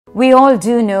We all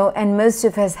do know, and most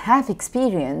of us have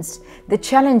experienced, the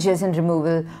challenges in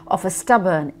removal of a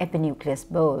stubborn epinucleus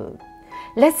bole.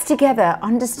 Let's together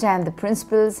understand the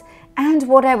principles and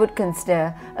what I would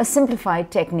consider a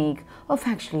simplified technique of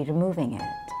actually removing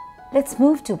it. Let's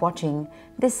move to watching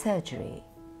this surgery.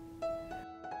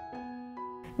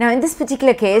 Now, in this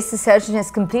particular case, the surgeon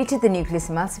has completed the nucleus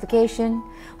emulsification.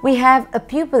 We have a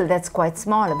pupil that's quite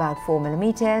small, about 4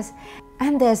 millimeters,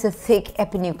 and there's a thick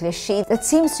epinucleus sheath that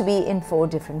seems to be in 4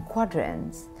 different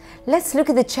quadrants. Let's look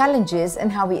at the challenges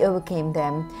and how we overcame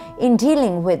them in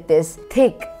dealing with this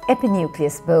thick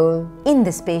epinucleus bole in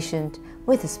this patient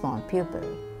with a small pupil.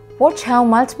 Watch how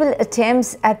multiple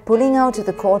attempts at pulling out of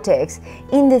the cortex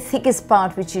in the thickest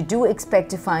part, which you do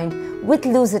expect to find with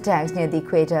loose attacks near the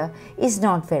equator, is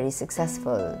not very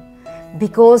successful.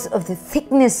 Because of the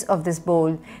thickness of this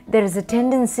bole, there is a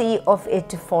tendency of it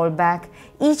to fall back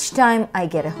each time I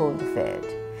get a hold of it.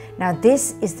 Now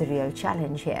this is the real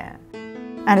challenge here.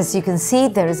 And as you can see,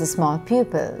 there is a small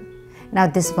pupil. Now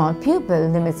this small pupil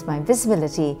limits my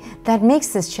visibility. That makes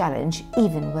this challenge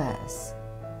even worse.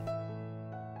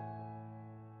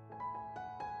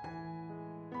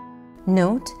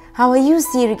 Note how I use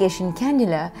the irrigation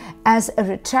cannula as a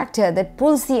retractor that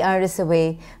pulls the iris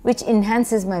away, which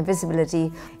enhances my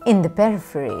visibility in the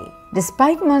periphery.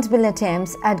 Despite multiple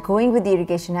attempts at going with the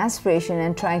irrigation aspiration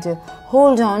and trying to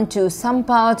hold on to some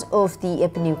part of the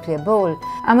epinuclear bole,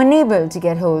 I'm unable to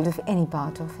get hold of any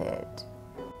part of it.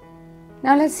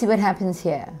 Now let's see what happens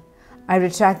here. I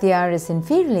retract the iris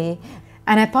inferiorly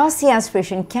and I pass the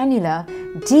aspiration cannula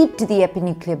deep to the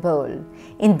epinuclear bole.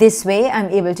 In this way, I'm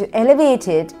able to elevate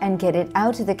it and get it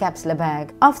out of the capsular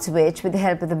bag, after which, with the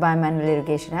help of the bimanual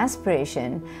irrigation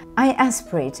aspiration, I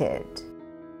aspirate it.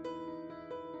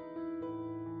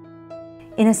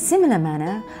 In a similar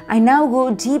manner, I now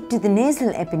go deep to the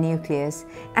nasal epinucleus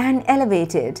and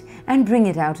elevate it and bring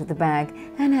it out of the bag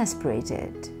and aspirate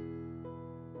it.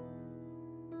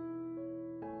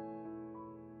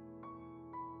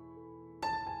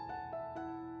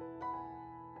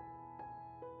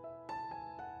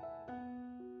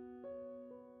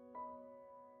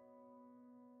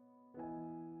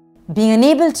 Being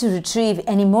unable to retrieve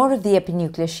any more of the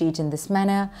epinuclear sheet in this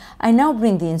manner, I now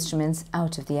bring the instruments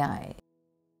out of the eye.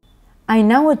 I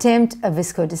now attempt a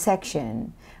Visco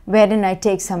dissection, wherein I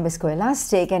take some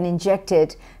viscoelastic and inject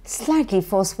it slightly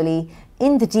forcefully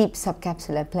in the deep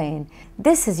subcapsular plane.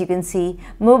 This, as you can see,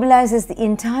 mobilizes the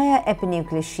entire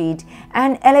epinuclear sheet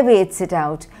and elevates it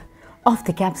out of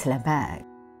the capsular bag.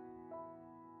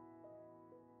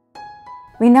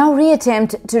 We now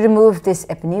reattempt to remove this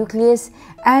epinucleus,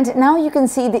 and now you can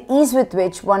see the ease with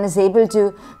which one is able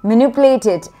to manipulate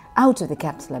it out of the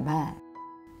capsular bag.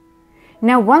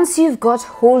 Now, once you've got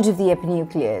hold of the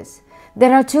epinucleus,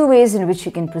 there are 2 ways in which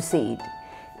you can proceed.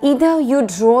 Either you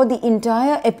draw the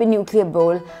entire epinuclear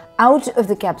bole out of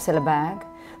the capsular bag,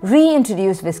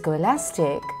 reintroduce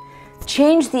viscoelastic,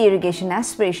 change the irrigation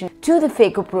aspiration to the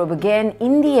phaco probe again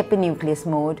in the epinucleus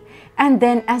mode, and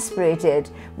then aspirate it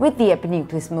with the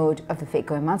epinucleus mode of the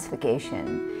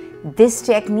phacoemulsification. This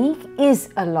technique is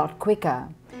a lot quicker.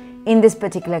 In this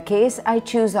particular case, I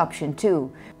choose option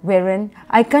 2, wherein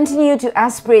I continue to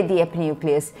aspirate the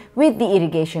epinucleus with the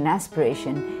irrigation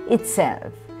aspiration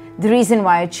itself. The reason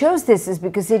why I chose this is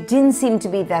because it didn't seem to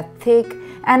be that thick,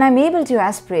 and I'm able to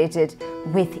aspirate it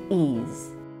with ease.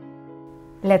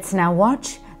 Let's now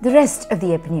watch the rest of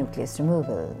the epinucleus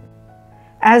removal.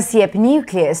 As the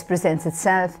epinucleus presents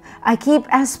itself, I keep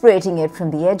aspirating it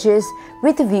from the edges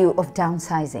with a view of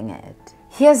downsizing it.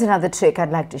 Here's another trick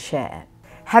I'd like to share.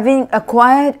 Having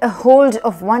acquired a hold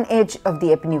of one edge of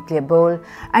the epinuclear bole,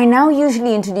 I now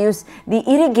usually introduce the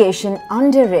irrigation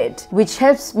under it, which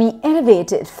helps me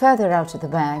elevate it further out of the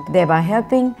bag, thereby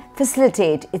helping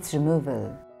facilitate its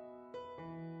removal.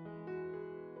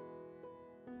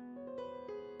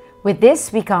 With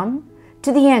this, we come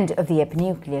to the end of the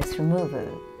epinucleus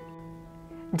removal.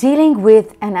 Dealing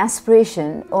with an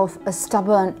aspiration of a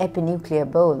stubborn epinuclear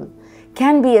bole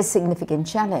can be a significant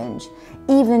challenge,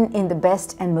 even in the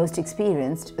best and most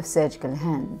experienced of surgical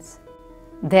hands.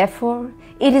 Therefore,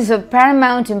 it is of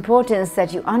paramount importance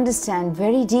that you understand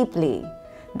very deeply,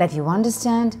 that you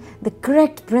understand the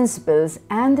correct principles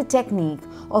and the technique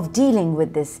of dealing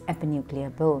with this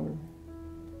epinuclear bole.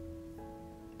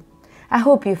 I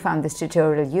hope you found this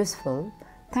tutorial useful.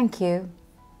 Thank you.